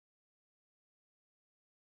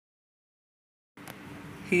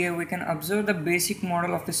Here we can observe the basic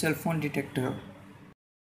model of a cell phone detector.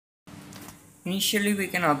 Initially we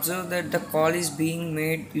can observe that the call is being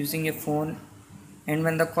made using a phone, and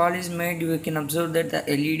when the call is made we can observe that the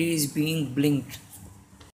LED is being blinked.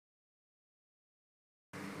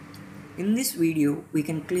 In this video we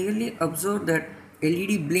can clearly observe that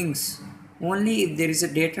LED blinks only if there is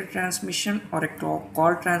a data transmission or a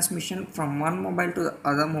call transmission from one mobile to the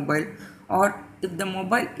other mobile, or if the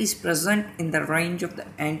mobile is present in the range of the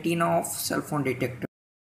antenna of cell phone detector.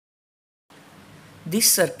 This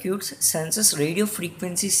circuit senses radio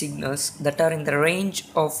frequency signals that are in the range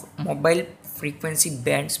of mobile frequency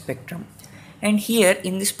band spectrum. And here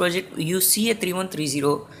in this project you see a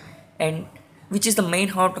 3130, and which is the main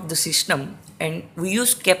heart of the system, and we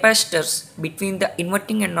use capacitors between the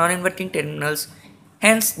inverting and non-inverting terminals.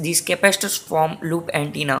 Hence these capacitors form loop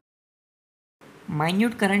antenna.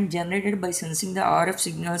 Minute current generated by sensing the RF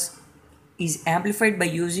signals is amplified by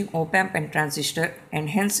using op-amp and transistor, and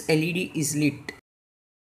hence LED is lit.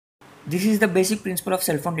 This is the basic principle of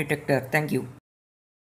cell phone detector. Thank you.